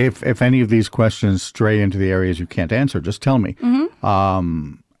issues. If any of these questions stray into the areas you can't answer, just tell me.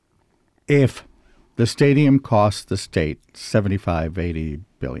 Mm-hmm. If the stadium costs the state $75-80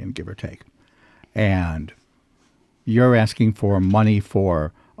 billion, give or take, and you're asking for money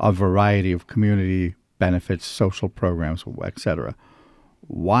for a variety of community benefits, social programs, et cetera,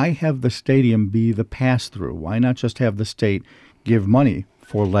 why have the stadium be the pass-through? Why not just have the state give money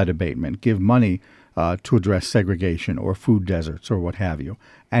for lead abatement, give money to address segregation or food deserts or what have you,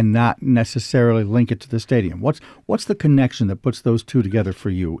 and not necessarily link it to the stadium? What's the connection that puts those two together for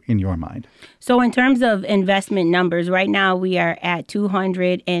you in your mind? So in terms of investment numbers, right now we are at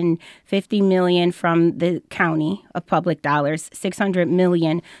 $250 million from the county of public dollars, $600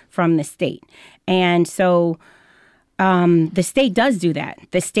 million from the state. And so the state does do that.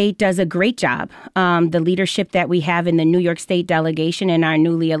 The state does a great job. The leadership that we have in the New York State delegation and our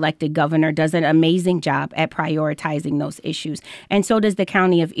newly elected governor does an amazing job at prioritizing those issues. And so does the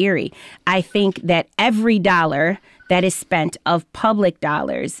county of Erie. I think that every dollar that is spent of public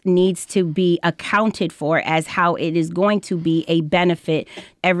dollars needs to be accounted for as how it is going to be a benefit.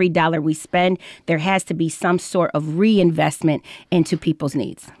 Every dollar we spend, there has to be some sort of reinvestment into people's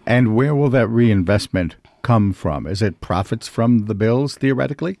needs. And where will that reinvestment come from? Is it profits from the bills,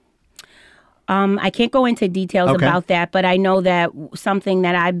 theoretically? I can't go into details about that, but I know that something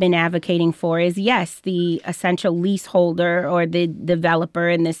that I've been advocating for is, yes, the essential leaseholder or the developer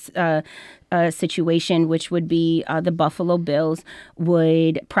in this situation, which would be the Buffalo Bills,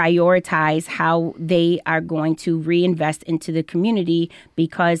 would prioritize how they are going to reinvest into the community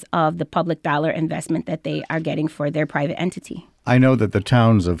because of the public dollar investment that they are getting for their private entity. I know that the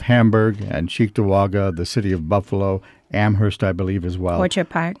towns of Hamburg and Cheektowaga, the city of Buffalo, Amherst, I believe, as well. Orchard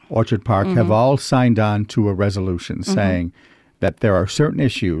Park have all signed on to a resolution saying that there are certain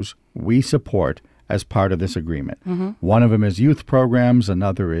issues we support as part of this agreement. One of them is youth programs,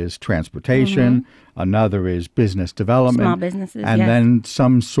 another is transportation, another is business development. Small businesses, and yes. then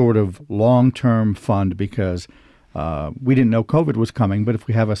some sort of long-term fund because we didn't know COVID was coming, but if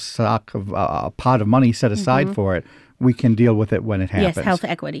we have a pot of money set aside for it, we can deal with it when it happens. Yes, health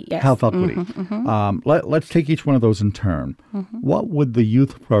equity. Yes. Health equity. Let's take each one of those in turn. What would the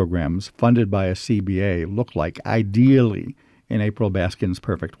youth programs funded by a CBA look like ideally in April Baskin's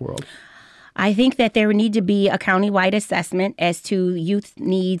perfect world? I think that there would need to be a countywide assessment as to youth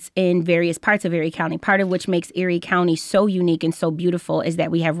needs in various parts of Erie County. Part of which makes Erie County so unique and so beautiful is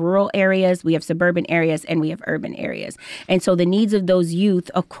that we have rural areas, we have suburban areas, and we have urban areas. And so the needs of those youth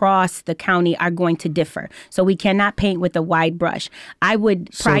across the county are going to differ. So we cannot paint with a wide brush. I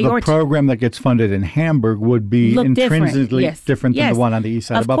would prioritize. So the program that gets funded in Hamburg would be intrinsically different than the one on the east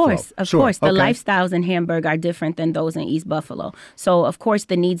side of Buffalo. Of course. The lifestyles in Hamburg are different than those in East Buffalo. So, of course,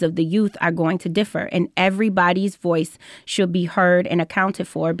 the needs of the youth are going to differ, and everybody's voice should be heard and accounted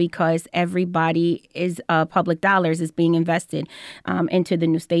for because everybody is public dollars is being invested into the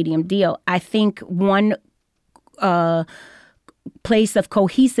new stadium deal. I think one place of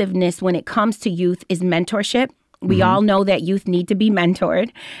cohesiveness when it comes to youth is mentorship. We all know that youth need to be mentored.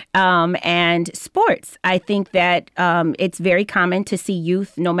 And sports. I think that it's very common to see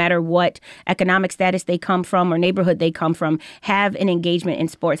youth, no matter what economic status they come from or neighborhood they come from, have an engagement in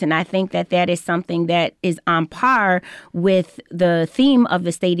sports. And I think that that is something that is on par with the theme of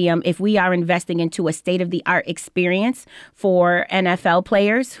the stadium. If we are investing into a state-of-the-art experience for NFL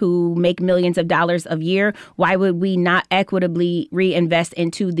players who make millions of dollars a year, why would we not equitably reinvest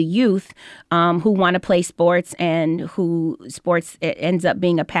into the youth who want to play sports and who sports ends up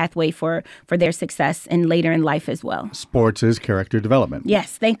being a pathway for their success and later in life as well. Sports is character development.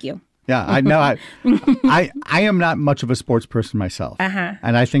 Yes, thank you. Yeah, I know. I am not much of a sports person myself.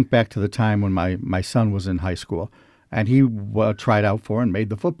 And I think back to the time when my son was in high school and he tried out for and made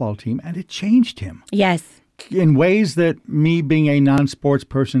the football team, and it changed him. Yes. In ways that me being a non-sports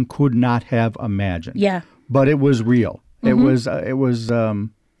person could not have imagined. Yeah. But it was real. It was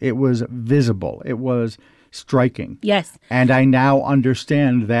visible. It was striking. Yes. And I now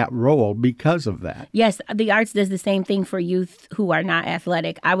understand that role because of that. Yes, the arts does the same thing for youth who are not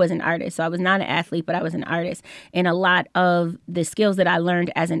athletic. I was an artist, so I was not an athlete, but I was an artist. And a lot of the skills that I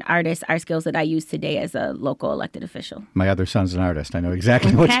learned as an artist are skills that I use today as a local elected official. My other son's an artist. I know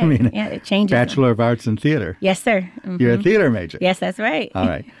exactly what you mean. Yeah, it changes. Bachelor of Arts in Theater. Yes, sir. You're a theater major. Yes, that's right. All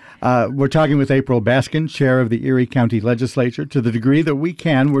right. We're talking with April Baskin, chair of the Erie County Legislature. To the degree that we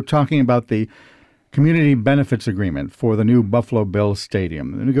can, we're talking about the Community Benefits Agreement for the new Buffalo Bills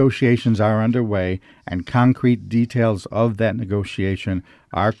Stadium. The negotiations are underway, and concrete details of that negotiation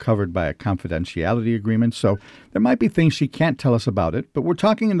are covered by a confidentiality agreement. So there might be things she can't tell us about it, but we're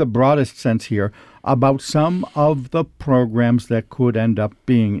talking in the broadest sense here about some of the programs that could end up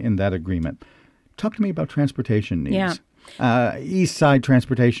being in that agreement. Talk to me about transportation needs. Yeah. East Side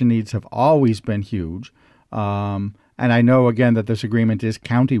transportation needs have always been huge. And I know, again, that this agreement is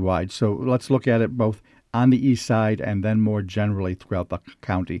countywide. So let's look at it both on the east side and then more generally throughout the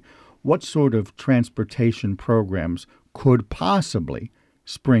county. What sort of transportation programs could possibly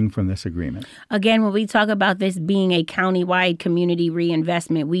spring from this agreement? Again, when we talk about this being a countywide community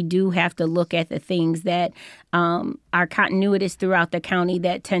reinvestment, we do have to look at the things that are continuous throughout the county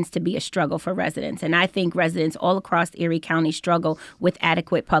that tends to be a struggle for residents. And I think residents all across Erie County struggle with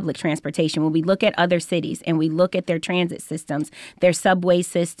adequate public transportation. When we look at other cities and we look at their transit systems, their subway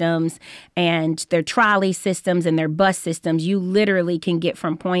systems and their trolley systems and their bus systems, you literally can get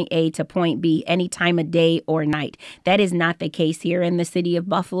from point A to point B any time of day or night. That is not the case here in the city of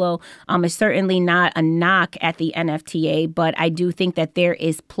Buffalo. It's certainly not a knock at the NFTA, but I do think that there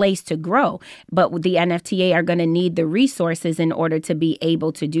is place to grow. But the NFTA are going to need the the resources in order to be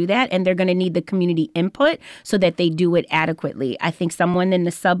able to do that. And they're going to need the community input so that they do it adequately. I think someone in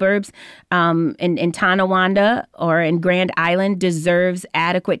the suburbs in Tonawanda or in Grand Island deserves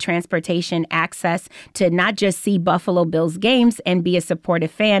adequate transportation access to not just see Buffalo Bills games and be a supportive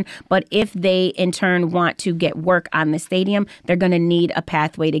fan, but if they in turn want to get work on the stadium, they're going to need a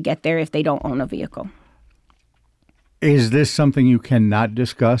pathway to get there if they don't own a vehicle. Is this something you cannot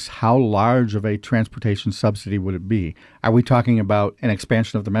discuss? How large of a transportation subsidy would it be? Are we talking about an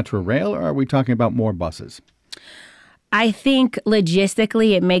expansion of the Metro Rail, or are we talking about more buses? I think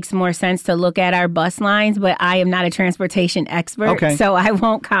logistically it makes more sense to look at our bus lines, but I am not a transportation expert, so I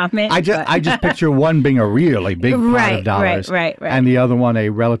won't comment. I just picture one being a really big pot of dollars, right. and the other one a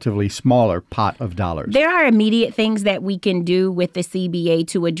relatively smaller pot of dollars. There are immediate things that we can do with the CBA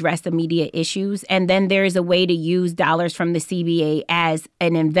to address immediate issues, and then there's a way to use dollars from the CBA as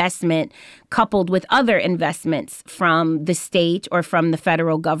an investment coupled with other investments from the state or from the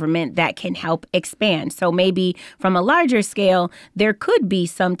federal government that can help expand. So maybe from a larger scale, there could be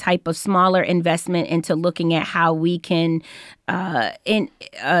some type of smaller investment into looking at how we can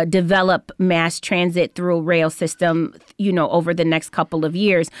develop mass transit through a rail system, over the next couple of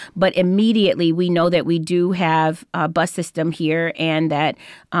years. But immediately, we know that we do have a bus system here and that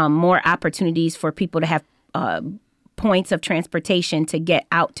more opportunities for people to have points of transportation to get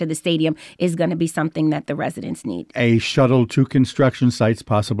out to the stadium is going to be something that the residents need. A shuttle to construction sites,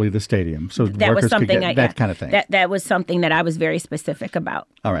 possibly the stadium. So that was something that kind of thing. That was something that I was very specific about.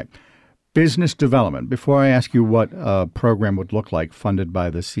 All right. Business development. Before I ask you what a program would look like funded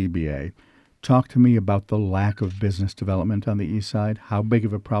by the CBA, talk to me about the lack of business development on the east side. How big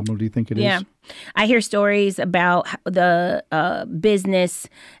of a problem do you think it is? Yeah. I hear stories about the business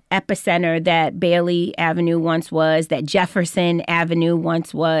epicenter that Bailey Avenue once was, that Jefferson Avenue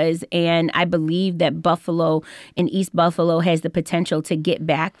once was, and I believe that Buffalo and East Buffalo has the potential to get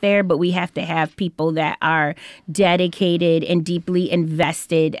back there, but we have to have people that are dedicated and deeply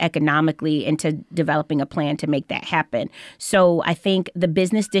invested economically into developing a plan to make that happen. So I think the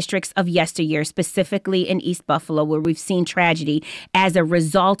business districts of yesteryear, specifically in East Buffalo, where we've seen tragedy as a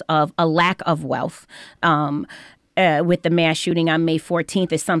result of a lack of wealth, with the mass shooting on May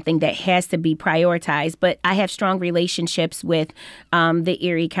 14th is something that has to be prioritized. But I have strong relationships with the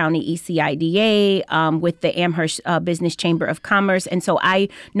Erie County ECIDA, with the Amherst Business Chamber of Commerce. And so I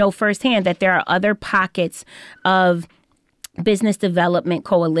know firsthand that there are other pockets of business development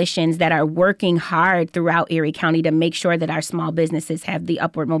coalitions that are working hard throughout Erie County to make sure that our small businesses have the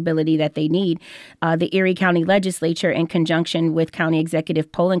upward mobility that they need. The Erie County Legislature, in conjunction with County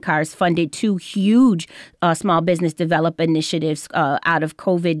Executive polling cars, funded 2 huge small business development initiatives out of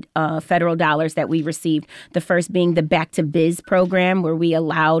COVID federal dollars that we received. The first being the Back to Biz program, where we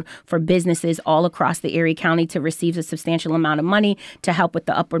allowed for businesses all across the Erie County to receive a substantial amount of money to help with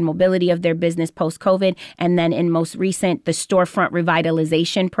the upward mobility of their business post-COVID. And then in most recent, the Storefront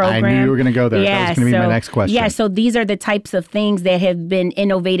Revitalization Program. I knew you were going to go there. Yeah, that was going to be my next question. Yeah, so these are the types of things that have been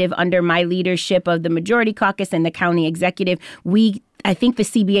innovative under my leadership of the Majority Caucus and the County Executive. I think the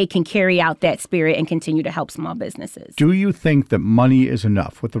CBA can carry out that spirit and continue to help small businesses. Do you think that money is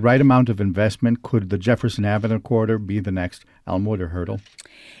enough? With the right amount of investment, could the Jefferson Avenue corridor be the next Elmwood or Hurdle?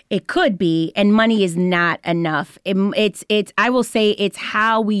 It could be, and money is not enough. I will say it's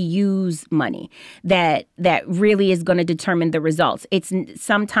how we use money that really is going to determine the results.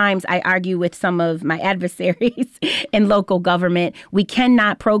 Sometimes I argue with some of my adversaries in local government. We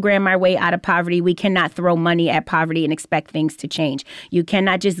cannot program our way out of poverty. We cannot throw money at poverty and expect things to change. You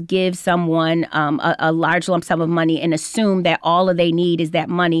cannot just give someone a large lump sum of money and assume that all of they need is that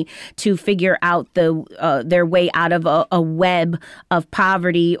money to figure out their way out of a web of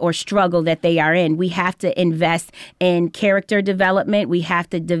poverty or struggle that they are in. We have to invest in character development. We have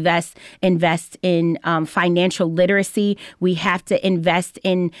to invest in financial literacy. We have to invest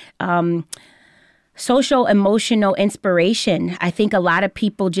in social emotional inspiration. I think a lot of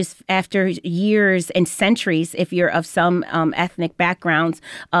people just after years and centuries, if you're of some ethnic backgrounds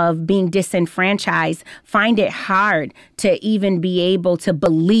of being disenfranchised, find it hard to even be able to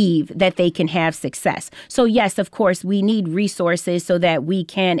believe that they can have success. So yes, of course, we need resources so that we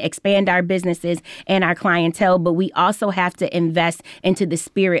can expand our businesses and our clientele, but we also have to invest into the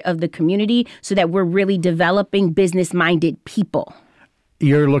spirit of the community so that we're really developing business-minded people.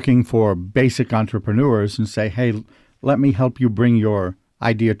 You're looking for basic entrepreneurs and say, hey, let me help you bring your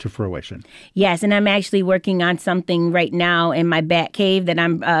idea to fruition. Yes, and I'm actually working on something right now in my bat cave that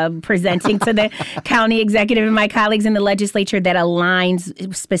I'm presenting to the county executive and my colleagues in the legislature that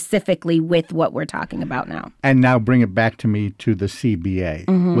aligns specifically with what we're talking about now. And now bring it back to me to the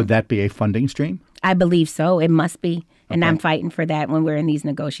CBA. Would that be a funding stream? I believe so. It must be. And Okay. I'm fighting for that when we're in these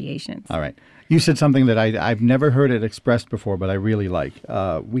negotiations. All right. You said something that I've never heard it expressed before, but I really like.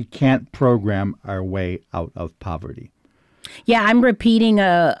 We can't program our way out of poverty. Yeah, I'm repeating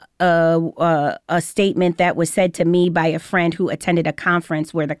a statement that was said to me by a friend who attended a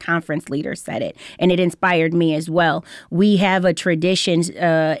conference where the conference leader said it, and it inspired me as well. We have a tradition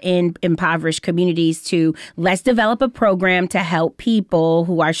in impoverished communities to let's develop a program to help people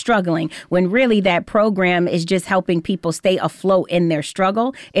who are struggling, when really that program is just helping people stay afloat in their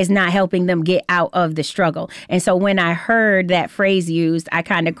struggle. It's not helping them get out of the struggle. And so when I heard that phrase used, I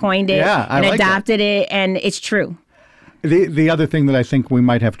kind of coined it and like adopted it, and it's true. The other thing that I think we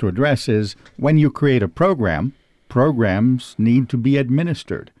might have to address is when you create a program, programs need to be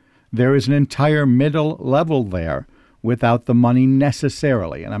administered. There is an entire middle level there without the money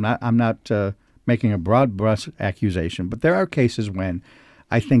necessarily. And I'm not making a broad brush accusation, but there are cases when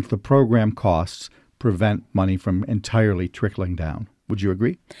I think the program costs prevent money from entirely trickling down. Would you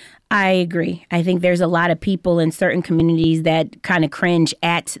agree? I agree. I think there's a lot of people in certain communities that kind of cringe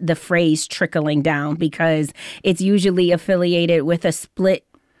at the phrase trickling down because it's usually affiliated with a split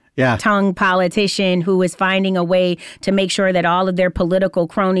tongue politician who is finding a way to make sure that all of their political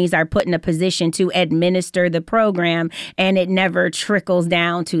cronies are put in a position to administer the program, and it never trickles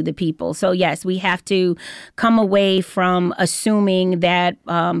down to the people. So yes, we have to come away from assuming that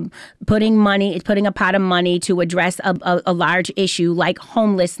putting a pot of money to address a large issue like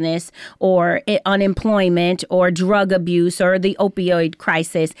homelessness or unemployment or drug abuse or the opioid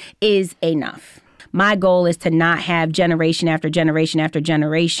crisis is enough. My goal is to not have generation after generation after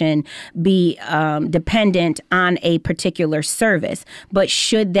generation be dependent on a particular service. But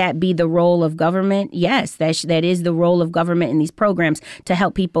should that be the role of government? Yes, that is the role of government in these programs to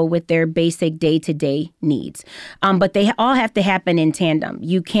help people with their basic day-to-day needs. But they all have to happen in tandem.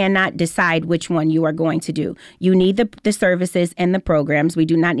 You cannot decide which one you are going to do. You need the services and the programs. We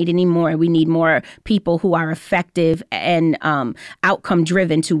do not need any more. We need more people who are effective and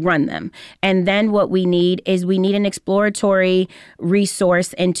outcome-driven to run them. And then what we need is an exploratory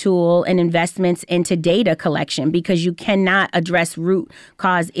resource and tool and investments into data collection, because you cannot address root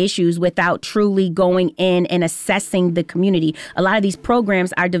cause issues without truly going in and assessing the community. A lot of these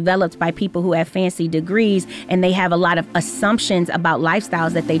programs are developed by people who have fancy degrees, and they have a lot of assumptions about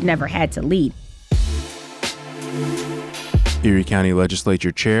lifestyles that they've never had to lead. Erie County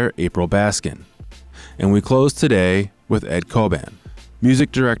Legislature Chair April Baskin. And we close today with Ed Koban,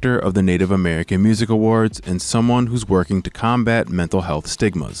 Music Director of the Native American Music Awards and someone who's working to combat mental health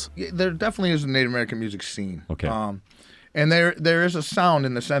stigmas. Yeah, there definitely is a Native American music scene. Okay. And there is a sound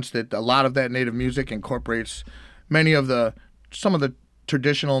in the sense that a lot of that Native music incorporates some of the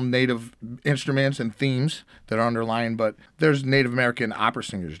traditional Native instruments and themes that are underlying, but there's Native American opera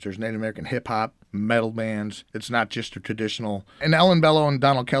singers, there's Native American hip-hop, metal bands. It's not just a traditional. And Ellen Bello and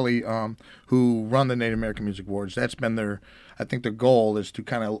Donald Kelly, who run the Native American Music Awards, that's been their goal is to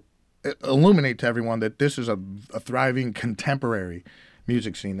kind of illuminate to everyone that this is a thriving contemporary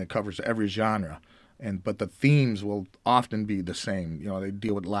music scene that covers every genre. But the themes will often be the same. You know, they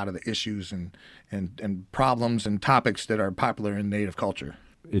deal with a lot of the issues and problems and topics that are popular in Native culture.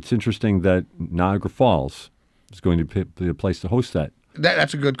 It's interesting that Niagara Falls is going to be a place to host that.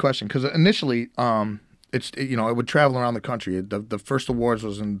 That's a good question, because initially it would travel around the country. The first awards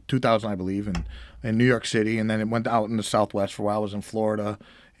was in 2000, I believe, in New York City, and then it went out in the Southwest for a while. It was in Florida,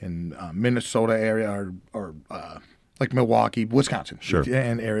 in Minnesota area, or like Milwaukee, Wisconsin, sure,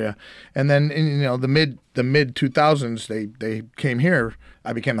 and area. And then in the mid 2000s, they came here.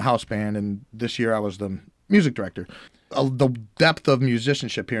 I became the house band, and this year I was the music director. The depth of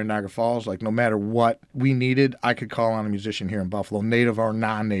musicianship here in Niagara Falls, like no matter what we needed, I could call on a musician here in Buffalo, native or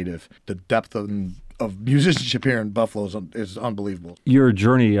non-native. The depth of musicianship here in Buffalo is unbelievable. Your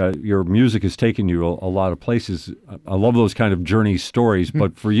journey, your music has taken you a lot of places. I love those kind of journey stories,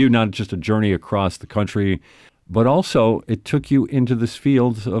 but for you, not just a journey across the country, but also it took you into this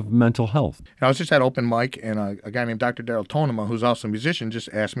field of mental health. I was just at open mic, and a guy named Dr. Daryl Tonema, who's also a musician, just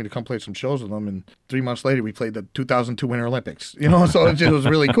asked me to come play some shows with him. And 3 months later, we played the 2002 Winter Olympics. So it was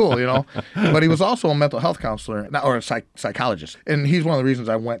really cool. But he was also a mental health counselor or a psychologist, and he's one of the reasons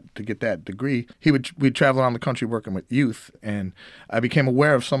I went to get that degree. We'd travel around the country working with youth, and I became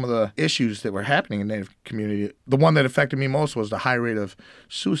aware of some of the issues that were happening in the Native community. The one that affected me most was the high rate of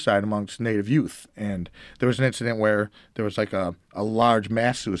suicide amongst Native youth, and there was an incident incident where there was like a large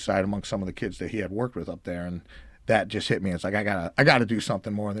mass suicide among some of the kids that he had worked with up there, and that just hit me. It's like I gotta do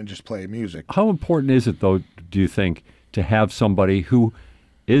something more than just play music. How important is it, though, do you think, to have somebody who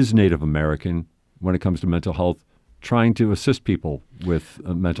is Native American when it comes to mental health, trying to assist people with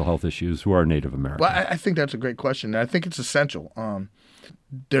mental health issues who are Native American? Well, I think that's a great question. I think it's essential.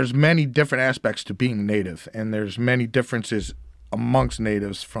 There's many different aspects to being Native, and there's many differences amongst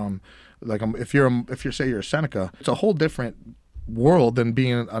Natives. From like if you're say you're a Seneca, it's a whole different world than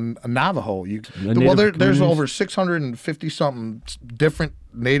being a Navajo. There's over 650 something different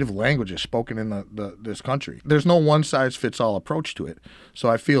native languages spoken in this country. There's no one size fits all approach to it. So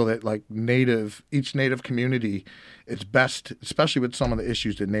I feel that like each native community, it's best, especially with some of the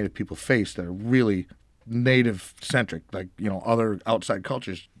issues that Native people face that are really native centric, like, other outside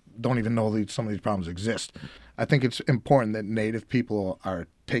cultures don't even know some of these problems exist. I think it's important that Native people are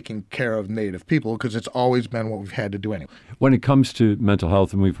taking care of Native people, because it's always been what we've had to do anyway. When it comes to mental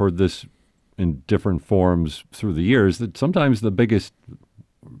health, and we've heard this in different forms through the years, that sometimes maybe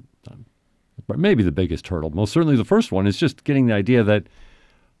the biggest hurdle, most certainly the first one, is just getting the idea that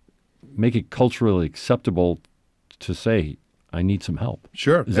make it culturally acceptable to say, I need some help.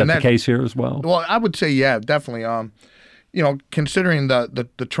 Sure. Is that the case here as well? Well, I would say, yeah, definitely. Considering the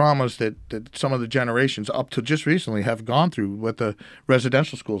traumas that some of the generations up to just recently have gone through with the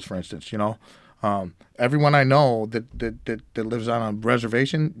residential schools, for instance, everyone I know that lives on a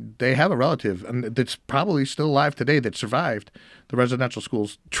reservation, they have a relative and that's probably still alive today that survived the residential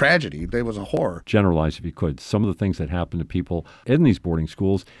schools tragedy. There was a horror. Generalize, if you could, some of the things that happen to people in these boarding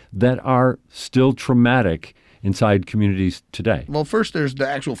schools that are still traumatic inside communities today. Well, first there's the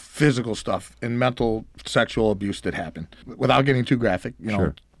actual physical stuff and mental sexual abuse that happened. Without getting too graphic,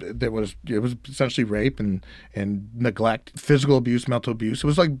 Sure. it was essentially rape and neglect, physical abuse, mental abuse. It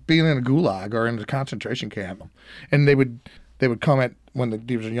was like being in a gulag or in a concentration camp. And they would come at when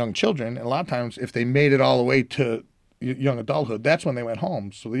these were young children, and a lot of times if they made it all the way to young adulthood, that's when they went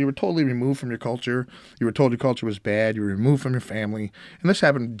home. So you were totally removed from your culture. You were told your culture was bad. You were removed from your family. And this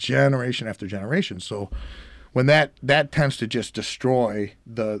happened generation after generation. So when that tends to just destroy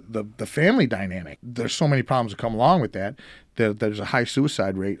the family dynamic, there's so many problems that come along with that. There's a high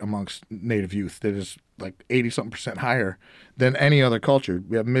suicide rate amongst Native youth that is like 80-something% higher than any other culture.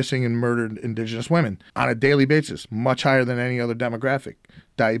 We have missing and murdered Indigenous women on a daily basis, much higher than any other demographic.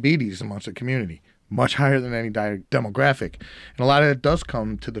 Diabetes amongst the community, much higher than any demographic. And a lot of it does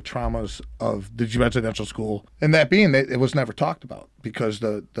come to the traumas of the residential school. And that being that it was never talked about because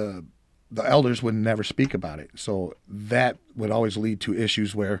the elders would never speak about it. So that would always lead to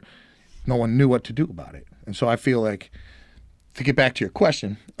issues where no one knew what to do about it. And so I feel like, to get back to your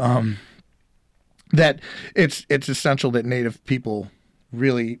question, that it's essential that Native people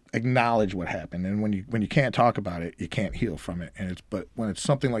really acknowledge what happened. And when you can't talk about it, you can't heal from it. But when it's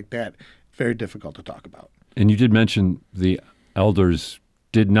something like that, very difficult to talk about. And you did mention the elders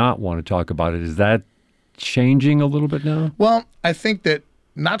did not want to talk about it. Is that changing a little bit now? Well, I think that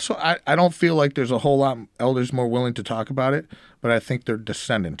not so. I don't feel like there's a whole lot of elders more willing to talk about it, but I think their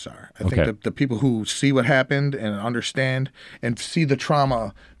descendants are. I think that the people who see what happened and understand and see the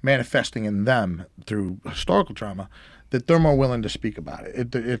trauma manifesting in them through historical trauma, that they're more willing to speak about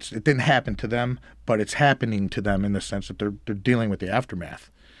it. It didn't happen to them, but it's happening to them in the sense that they're dealing with the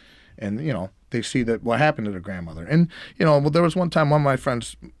aftermath. And, they see that what happened to their grandmother. And, there was one time one of my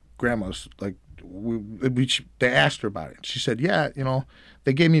friend's grandmas, like, they asked her about it. She said, yeah,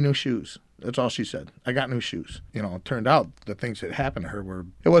 they gave me new shoes. That's all she said. I got new shoes. It turned out the things that happened to her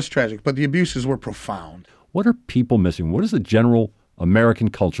it was tragic, but the abuses were profound. What are people missing? What is the general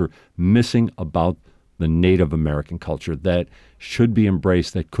American culture missing about the Native American culture that should be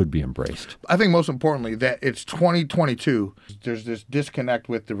embraced, that could be embraced? I think most importantly that it's 2022. There's this disconnect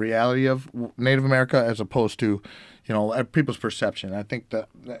with the reality of Native America as opposed to, people's perception. I think that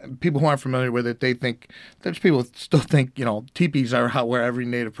people who aren't familiar with it, there's people still think, teepees are where every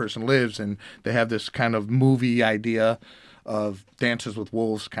Native person lives, and they have this kind of movie idea of Dances with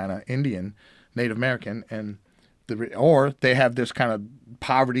Wolves kind of Indian, Native American, or they have this kind of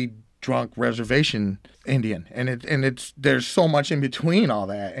poverty drunk reservation Indian, and it's there's so much in between all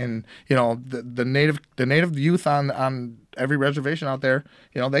that, and the native youth on every reservation out there,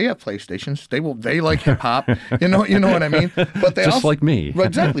 they have PlayStations, they like hip hop, you know what I mean, but they just also, like me.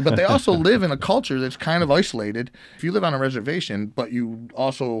 Exactly, but they also live in a culture that's kind of isolated. If you live on a reservation but you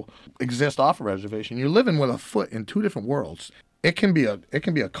also exist off a reservation, you're living with a foot in two different worlds. It can be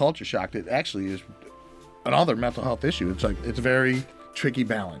a culture shock that actually is another mental health issue. It's very tricky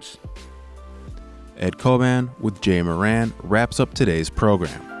balance. Ed Koban with Jay Moran wraps up today's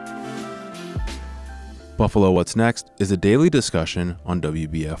program. Buffalo What's Next is a daily discussion on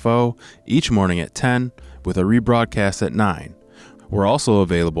WBFO each morning at 10 with a rebroadcast at 9. We're also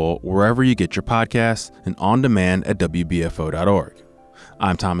available wherever you get your podcasts and on demand at WBFO.org.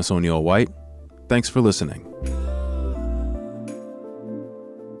 I'm Thomas O'Neill White. Thanks for listening.